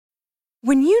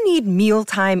When you need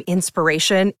mealtime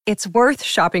inspiration, it's worth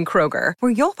shopping Kroger,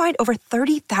 where you'll find over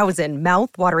 30,000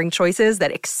 mouth-watering choices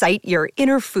that excite your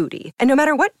inner foodie. And no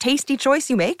matter what tasty choice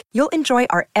you make, you'll enjoy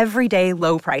our everyday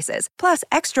low prices, plus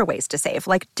extra ways to save,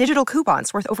 like digital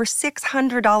coupons worth over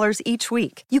 $600 each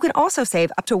week. You can also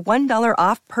save up to $1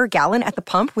 off per gallon at the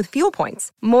pump with fuel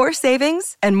points. More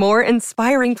savings and more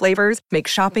inspiring flavors make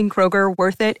shopping Kroger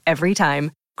worth it every time.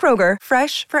 Kroger,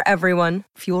 fresh for everyone.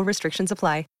 Fuel restrictions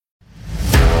apply.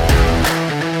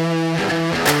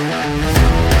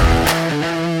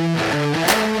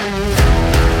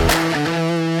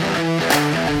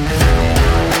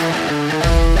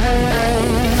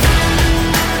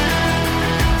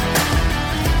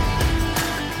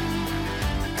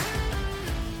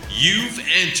 You've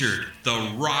entered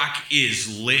the Rock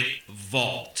is Lit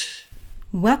Vault.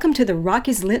 Welcome to the Rock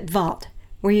is Lit Vault,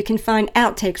 where you can find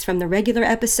outtakes from the regular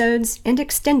episodes and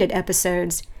extended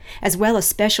episodes, as well as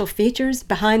special features,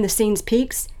 behind-the-scenes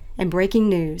peeks, and breaking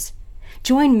news.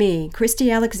 Join me, Christy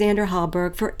Alexander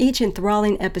Hallberg, for each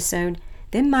enthralling episode,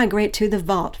 then migrate to the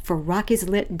vault for Rock is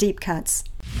Lit Deep Cuts.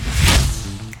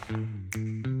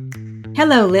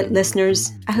 Hello, Lit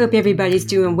listeners. I hope everybody's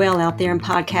doing well out there in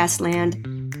podcast land.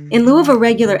 In lieu of a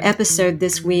regular episode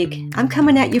this week, I'm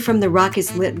coming at you from the Rock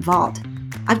is Lit Vault.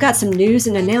 I've got some news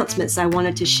and announcements I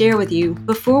wanted to share with you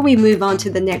before we move on to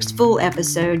the next full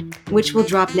episode, which will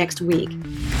drop next week.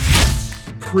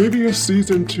 Previous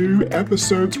Season 2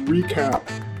 episodes recap.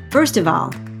 First of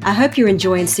all, I hope you're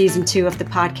enjoying Season 2 of the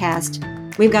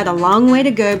podcast. We've got a long way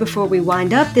to go before we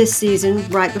wind up this season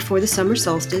right before the summer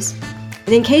solstice.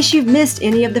 And in case you've missed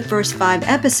any of the first 5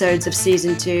 episodes of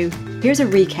Season 2, here's a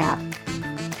recap.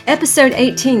 Episode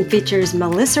 18 features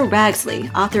Melissa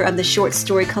Ragsley, author of the short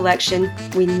story collection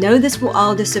We Know This Will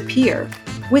All Disappear,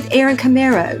 with Aaron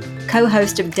Camaro,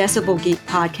 co-host of Decibel Geek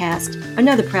Podcast,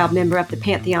 another proud member of the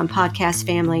Pantheon podcast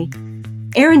family.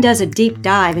 Aaron does a deep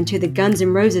dive into the Guns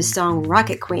N' Roses song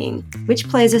Rocket Queen, which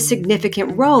plays a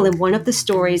significant role in one of the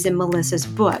stories in Melissa's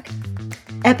book.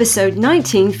 Episode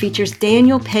 19 features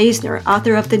Daniel Paisner,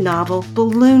 author of the novel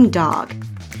Balloon Dog.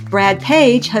 Brad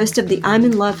Page, host of the I'm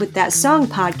in Love with That Song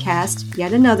podcast,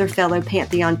 yet another fellow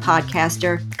Pantheon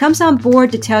podcaster, comes on board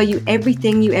to tell you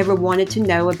everything you ever wanted to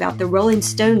know about the Rolling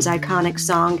Stones' iconic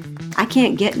song, I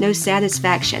Can't Get No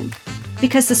Satisfaction,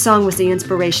 because the song was the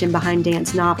inspiration behind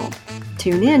Dan's novel.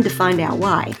 Tune in to find out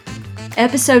why.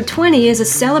 Episode 20 is a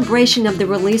celebration of the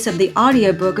release of the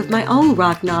audiobook of my own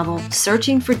rock novel,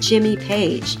 Searching for Jimmy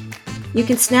Page. You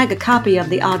can snag a copy of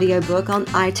the audiobook on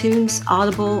iTunes,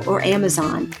 Audible, or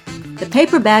Amazon. The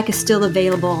paperback is still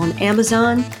available on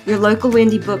Amazon, your local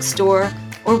indie bookstore,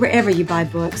 or wherever you buy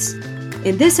books.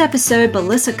 In this episode,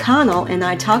 Melissa Connell and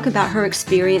I talk about her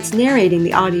experience narrating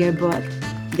the audiobook.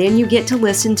 Then you get to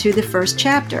listen to the first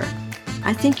chapter.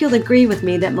 I think you'll agree with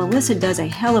me that Melissa does a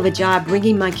hell of a job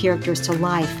bringing my characters to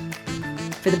life.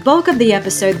 For the bulk of the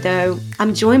episode, though,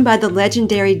 I'm joined by the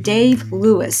legendary Dave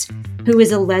Lewis, who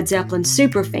is a Led Zeppelin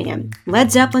superfan,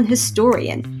 Led Zeppelin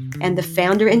historian, and the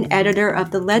founder and editor of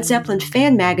the Led Zeppelin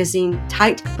fan magazine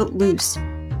Tight But Loose.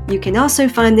 You can also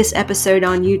find this episode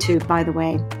on YouTube, by the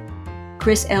way.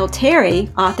 Chris L. Terry,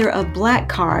 author of Black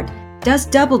Card, does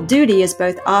double duty as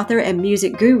both author and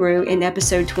music guru in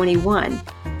episode 21.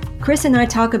 Chris and I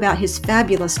talk about his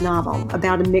fabulous novel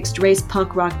about a mixed-race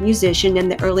punk rock musician in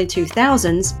the early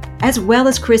 2000s, as well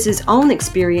as Chris's own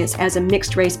experience as a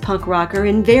mixed-race punk rocker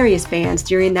in various bands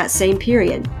during that same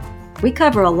period. We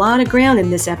cover a lot of ground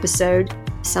in this episode,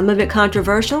 some of it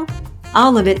controversial,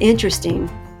 all of it interesting,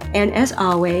 and as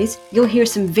always, you'll hear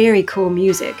some very cool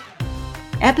music.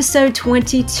 Episode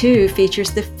 22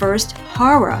 features the first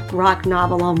horror rock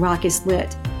novel on Rock is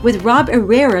Lit, with Rob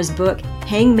Herrera's book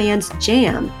Hangman's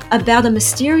Jam, about a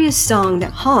mysterious song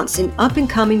that haunts an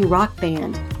up-and-coming rock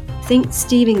band. Think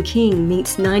Stephen King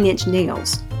meets Nine Inch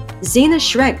Nails. Zena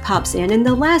Schreck pops in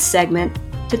the last segment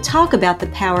to talk about the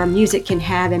power music can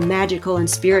have in magical and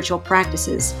spiritual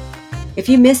practices. If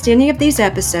you missed any of these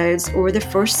episodes, or the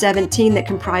first 17 that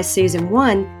comprise Season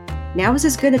 1, now is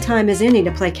as good a time as any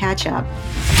to play catch-up.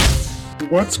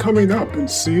 What's coming up in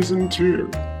Season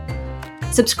 2?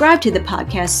 Subscribe to the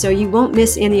podcast so you won't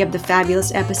miss any of the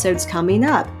fabulous episodes coming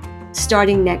up,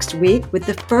 starting next week with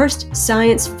the first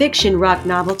science fiction rock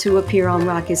novel to appear on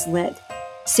Rock is Lit,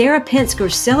 Sarah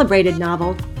Pensker's celebrated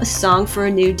novel, A Song for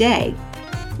a New Day.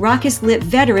 Rock is Lit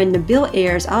veteran Nabil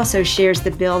Ayers also shares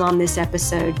the bill on this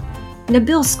episode.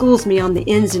 Nabil schools me on the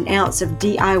ins and outs of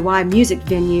DIY music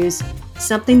venues,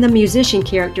 something the musician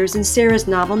characters in Sarah's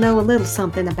novel know a little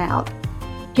something about.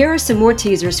 Here are some more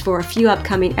teasers for a few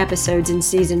upcoming episodes in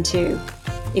Season 2.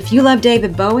 If you love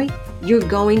David Bowie, You're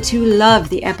going to love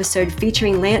the episode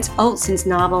featuring Lance Olson's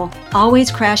novel,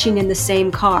 Always Crashing in the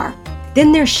Same Car.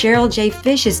 Then there's Cheryl J.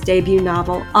 Fish's debut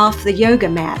novel, Off the Yoga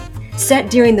Mat,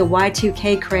 set during the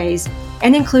Y2K craze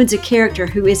and includes a character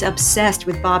who is obsessed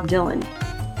with Bob Dylan.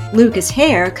 Lucas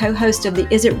Hare, co-host of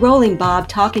the Is It Rolling Bob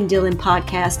Talkin' Dylan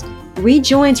podcast,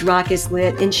 rejoins Rock is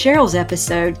Lit in Cheryl's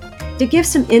episode to give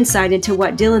some insight into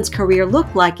what Dylan's career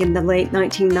looked like in the late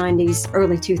 1990s,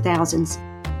 early 2000s.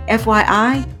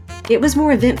 FYI, it was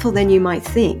more eventful than you might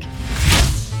think.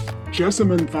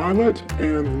 Jessamine Violet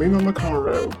and Lena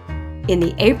Licaro. In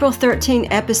the April 13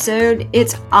 episode,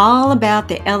 it's all about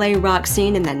the LA rock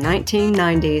scene in the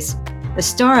 1990s. The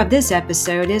star of this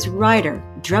episode is writer,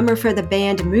 drummer for the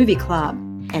band Movie Club,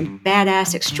 and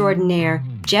badass extraordinaire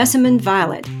Jessamine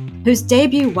Violet, whose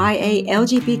debut YA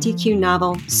LGBTQ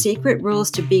novel, Secret Rules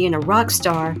to Being a Rock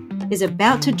Star, is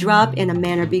about to drop in a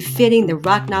manner befitting the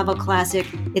rock novel classic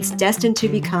it's destined to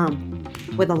become.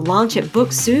 With a launch at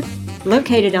Book Soup,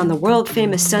 located on the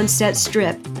world-famous Sunset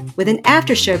Strip, with an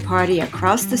after-show party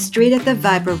across the street at the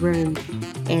Viper Room.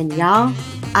 And y'all,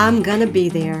 I'm gonna be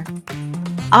there.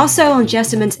 Also on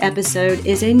Jessamine's episode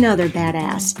is another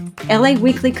badass, LA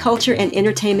Weekly culture and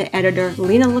entertainment editor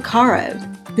Lena Licaro,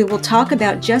 who will talk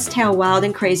about just how wild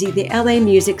and crazy the LA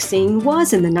music scene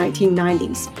was in the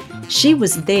 1990s. She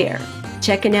was there,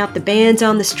 checking out the bands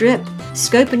on the strip,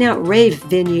 scoping out rave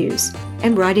venues,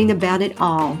 and writing about it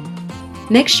all.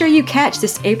 Make sure you catch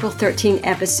this April 13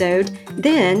 episode.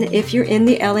 Then, if you're in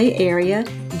the LA area,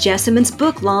 Jessamine's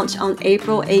book launch on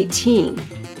April 18.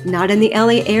 Not in the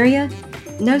LA area?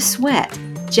 No sweat.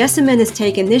 Jessamine is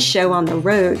taking this show on the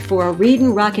road for a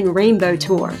Readin' Rockin' Rainbow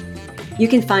tour. You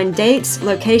can find dates,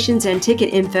 locations, and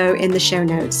ticket info in the show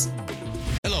notes.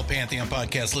 Hello, Pantheon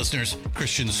Podcast listeners.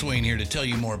 Christian Swain here to tell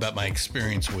you more about my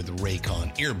experience with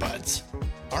Raycon earbuds.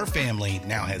 Our family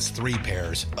now has 3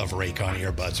 pairs of Raycon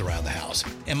earbuds around the house,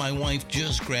 and my wife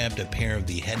just grabbed a pair of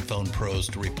the Headphone Pros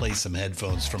to replace some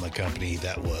headphones from a company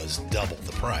that was double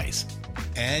the price.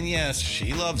 And yes,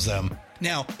 she loves them.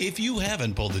 Now, if you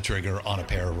haven't pulled the trigger on a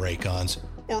pair of Raycons,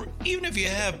 or even if you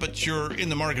have, but you're in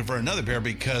the market for another pair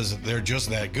because they're just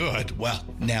that good, well,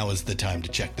 now is the time to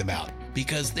check them out,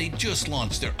 because they just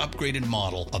launched their upgraded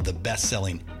model of the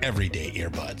best-selling everyday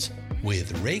earbuds.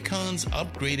 With Raycon's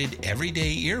upgraded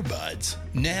everyday earbuds,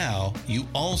 now you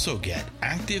also get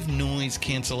active noise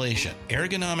cancellation,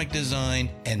 ergonomic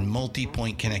design, and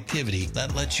multi-point connectivity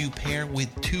that lets you pair with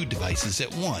 2 devices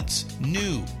at once.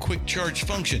 New quick charge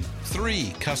function,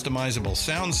 3 customizable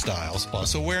sound styles,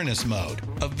 plus awareness mode.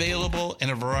 Available in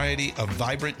a variety of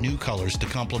vibrant new colors to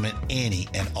complement any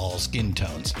and all skin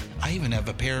tones. I even have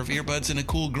a pair of earbuds in a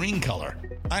cool green color.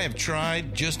 I have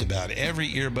tried just about every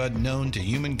earbud known to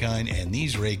humankind, and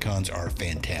these Raycons are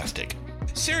fantastic.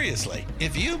 Seriously,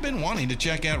 if you've been wanting to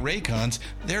check out Raycons,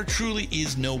 there truly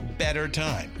is no better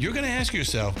time. You're going to ask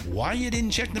yourself why you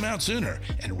didn't check them out sooner,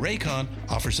 and Raycon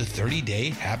offers a 30-day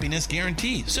happiness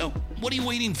guarantee. So what are you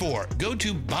waiting for? Go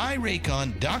to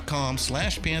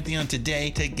buyraycon.com/Pantheon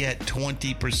today to get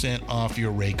 20% off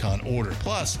your Raycon order,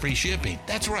 plus free shipping.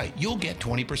 That's right, you'll get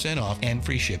 20% off and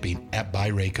free shipping at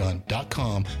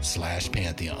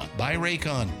buyraycon.com/Pantheon.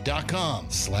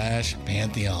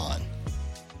 buyraycon.com/Pantheon.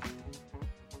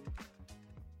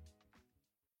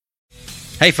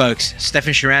 Hey folks,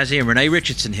 Stefan Shirazi and Renee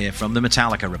Richardson here from the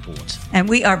Metallica Report. And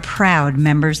we are proud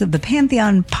members of the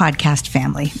Pantheon podcast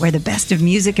family, where the best of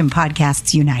music and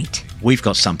podcasts unite. We've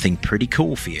got something pretty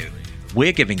cool for you.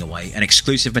 We're giving away an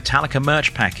exclusive Metallica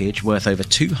merch package worth over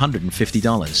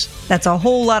 $250. That's a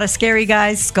whole lot of Scary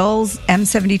Guys, Skulls,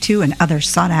 M72, and other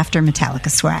sought-after Metallica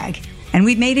swag. And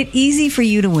we've made it easy for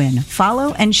you to win.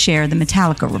 Follow and share the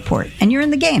Metallica Report, and you're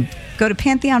in the game. Go to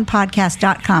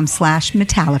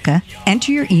pantheonpodcast.com/Metallica,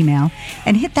 enter your email,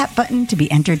 and hit that button to be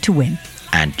entered to win.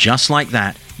 And just like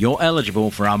that, you're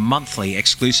eligible for our monthly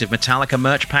exclusive Metallica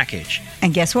merch package.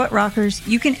 And guess what, rockers?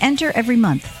 You can enter every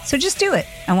month, so just do it.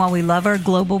 And while we love our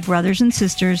global brothers and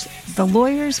sisters, the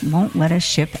lawyers won't let us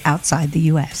ship outside the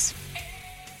U.S.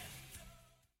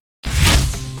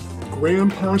 Graham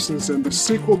Parsons and the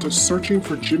sequel to Searching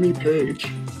for Jimmy Page.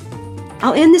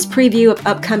 I'll end this preview of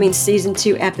upcoming Season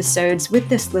 2 episodes with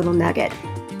this little nugget.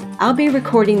 I'll be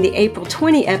recording the April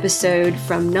 20 episode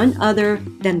from none other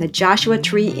than the Joshua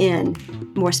Tree Inn,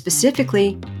 more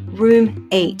specifically, Room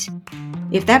 8.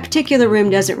 If that particular room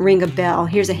doesn't ring a bell,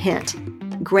 here's a hint.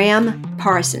 Graham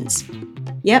Parsons.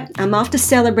 Yep, I'm off to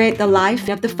celebrate the life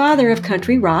of the father of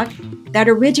country rock, that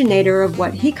originator of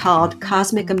what he called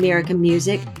cosmic American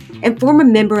music, and former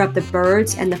member of the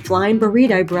Byrds and the Flying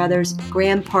Burrito Brothers,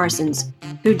 Graham Parsons,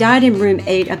 who died in Room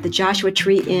 8 of the Joshua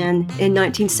Tree Inn in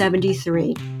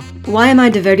 1973. Why am I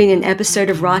devoting an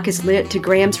episode of Rock is Lit to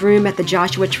Graham's room at the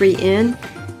Joshua Tree Inn?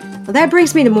 Well, that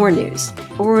brings me to more news,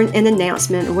 or an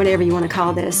announcement, or whatever you want to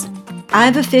call this.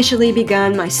 I've officially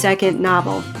begun my second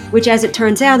novel, which as it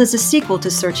turns out is a sequel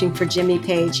to Searching for Jimmy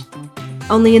Page.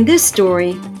 Only in this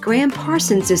story, Graham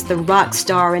Parsons is the rock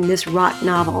star in this rock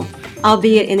novel,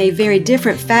 albeit in a very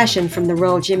different fashion from the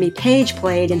role Jimmy Page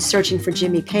played in Searching for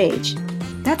Jimmy Page.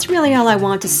 That's really all I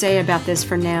want to say about this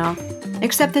for now,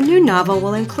 except the new novel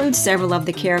will include several of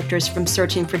the characters from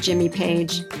Searching for Jimmy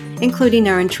Page, including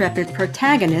our intrepid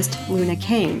protagonist, Luna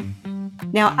Kane.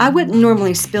 Now, I wouldn't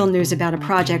normally spill news about a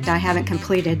project I haven't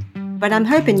completed, but I'm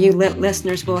hoping you lit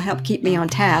listeners will help keep me on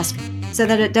task so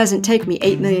that it doesn't take me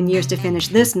 8 million years to finish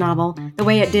this novel the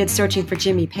way it did Searching for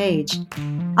Jimmy Page.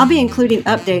 I'll be including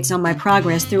updates on my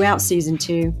progress throughout Season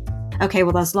 2. Okay,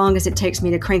 well, as long as it takes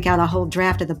me to crank out a whole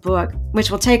draft of the book,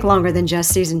 which will take longer than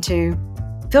just Season 2.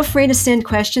 Feel free to send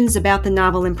questions about the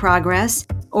novel in progress,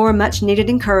 or much-needed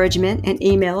encouragement in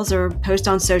emails or post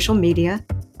on social media.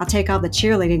 I'll take all the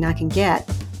cheerleading I can get.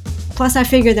 Plus, I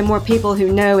figure the more people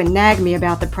who know and nag me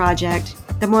about the project,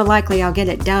 the more likely I'll get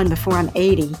it done before I'm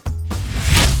 80.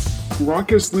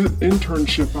 Rock is Lit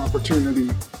internship opportunity.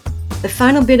 The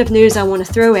final bit of news I want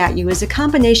to throw at you is a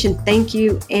combination thank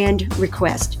you and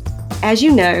request. As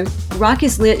you know, Rock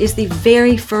is Lit is the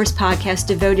very first podcast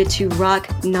devoted to rock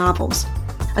novels,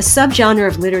 a subgenre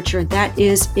of literature that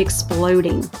is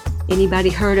exploding. Anybody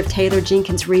heard of Taylor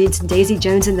Jenkins Reid's Daisy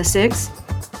Jones and the Six?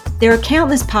 There are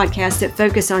countless podcasts that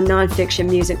focus on nonfiction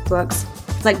music books,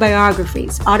 like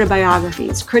biographies,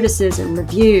 autobiographies, criticism,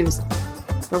 reviews.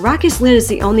 But Rock is Lit is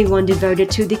the only one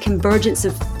devoted to the convergence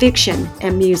of fiction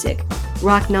and music,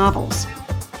 rock novels.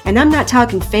 And I'm not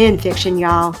talking fan fiction,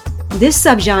 y'all. This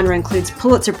subgenre includes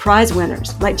Pulitzer Prize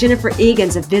winners, like Jennifer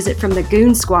Egan's A Visit from the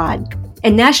Goon Squad,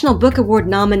 and National Book Award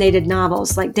nominated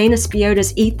novels like Dana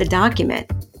Spiotta's Eat the Document.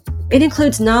 It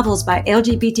includes novels by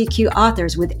LGBTQ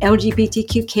authors with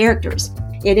LGBTQ characters.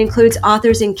 It includes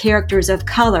authors and characters of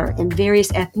color and various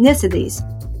ethnicities.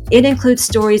 It includes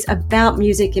stories about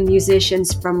music and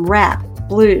musicians from rap,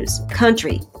 blues,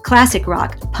 country, classic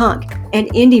rock, punk, and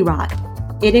indie rock.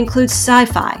 It includes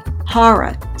sci-fi,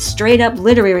 horror, straight-up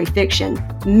literary fiction,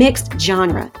 mixed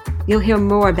genre. You'll hear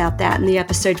more about that in the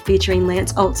episode featuring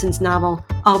Lance Olson's novel,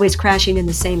 Always Crashing in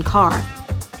the Same Car.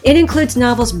 It includes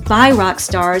novels by rock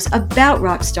stars about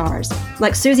rock stars,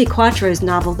 like Suzi Quatro's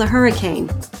novel, The Hurricane.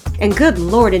 And good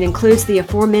Lord, it includes the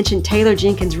aforementioned Taylor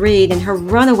Jenkins Reid and her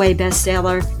runaway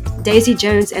bestseller, Daisy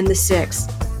Jones and the Six.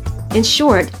 In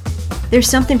short, there's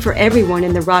something for everyone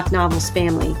in the rock novels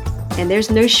family, and there's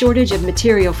no shortage of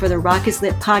material for the Rock is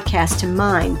Lit podcast to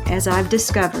mine, as I've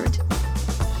discovered.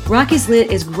 Rock is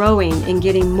Lit is growing and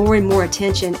getting more and more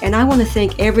attention, and I want to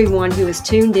thank everyone who has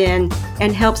tuned in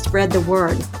and helped spread the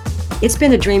word. It's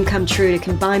been a dream come true to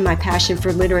combine my passion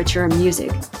for literature and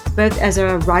music, both as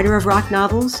a writer of rock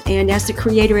novels and as the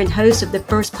creator and host of the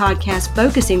first podcast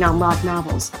focusing on rock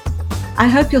novels. I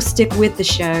hope you'll stick with the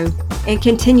show and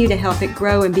continue to help it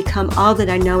grow and become all that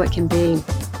I know it can be.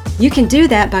 You can do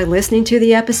that by listening to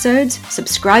the episodes,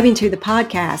 subscribing to the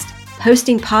podcast,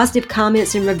 posting positive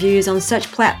comments and reviews on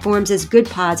such platforms as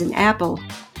Goodpods and Apple.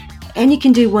 And you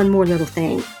can do one more little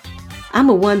thing. I'm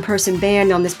a one-person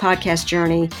band on this podcast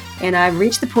journey, and I've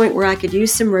reached the point where I could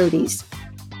use some roadies.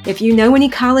 If you know any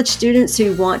college students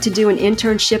who want to do an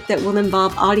internship that will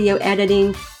involve audio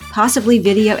editing, possibly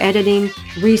video editing,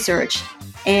 research,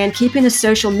 and keeping a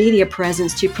social media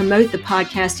presence to promote the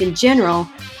podcast in general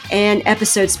and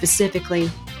episodes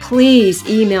specifically, please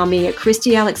email me at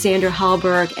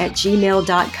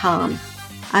christyalexanderhallberg@gmail.com.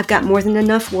 I've got more than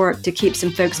enough work to keep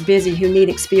some folks busy who need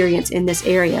experience in this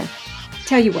area.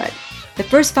 Tell you what, the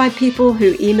first 5 people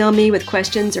who email me with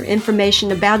questions or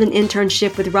information about an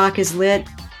internship with Rock is Lit,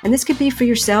 and this could be for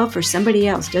yourself or somebody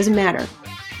else, doesn't matter,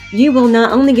 you will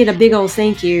not only get a big old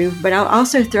thank you, but I'll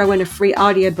also throw in a free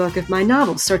audiobook of my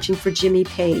novel, Searching for Jimmy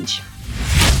Page.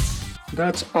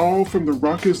 That's all from the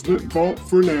Rock is Lit vault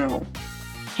for now.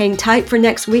 Hang tight for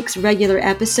next week's regular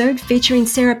episode featuring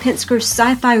Sarah Pinsker's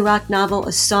sci-fi rock novel,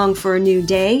 A Song for a New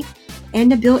Day,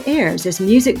 and Nabil Ayers as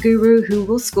music guru who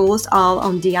will school us all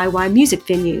on DIY music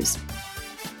venues.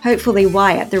 Hopefully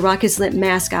Wyatt, the Rock is Lit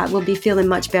mascot, will be feeling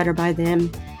much better by then.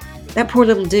 That poor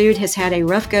little dude has had a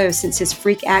rough go since his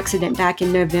freak accident back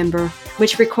in November,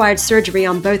 which required surgery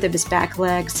on both of his back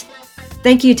legs.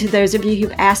 Thank you to those of you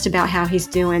who've asked about how he's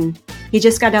doing. He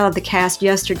just got out of the cast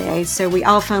yesterday, so we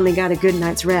all finally got a good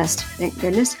night's rest, thank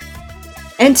goodness.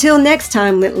 Until next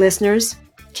time, lit listeners,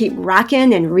 keep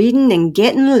rocking and reading and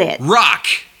getting lit. Rock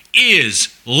is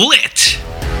lit.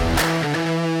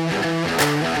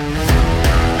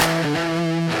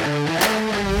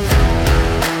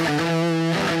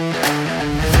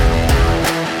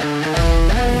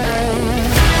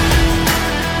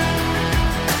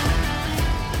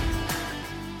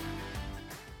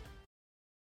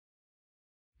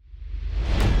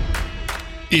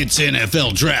 It's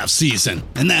NFL draft season,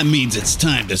 and that means it's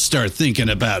time to start thinking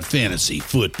about fantasy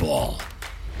football.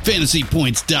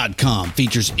 FantasyPoints.com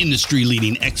features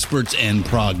industry-leading experts and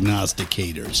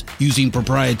prognosticators using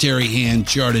proprietary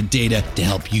hand-charted data to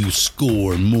help you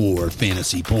score more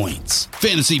fantasy points.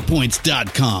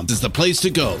 FantasyPoints.com is the place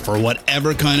to go for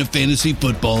whatever kind of fantasy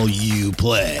football you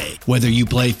play. Whether you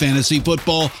play fantasy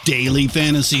football, daily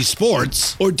fantasy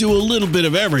sports, or do a little bit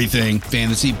of everything,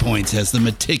 Fantasy Points has the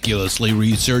meticulously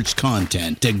researched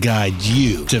content to guide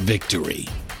you to victory.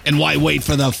 And why wait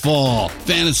for the fall?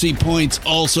 Fantasy Points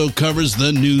also covers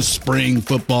the new spring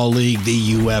football league,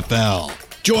 the UFL.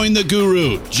 Join the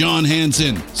guru, John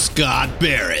Hansen, Scott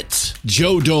Barrett,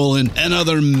 Joe Dolan, and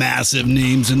other massive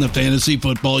names in the fantasy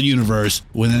football universe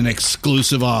with an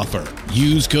exclusive offer.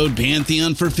 Use code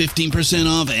Pantheon for 15%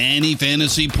 off any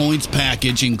Fantasy Points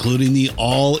package, including the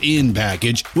all-in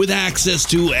package, with access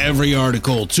to every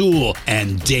article, tool,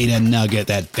 and data nugget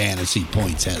that Fantasy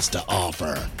Points has to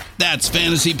offer. That's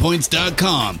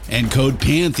FantasyPoints.com and code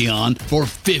Pantheon for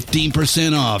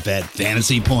 15% off at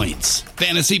Fantasy Points.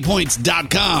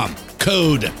 FantasyPoints.com,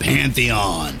 code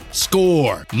Pantheon.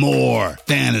 Score more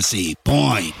fantasy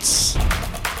points.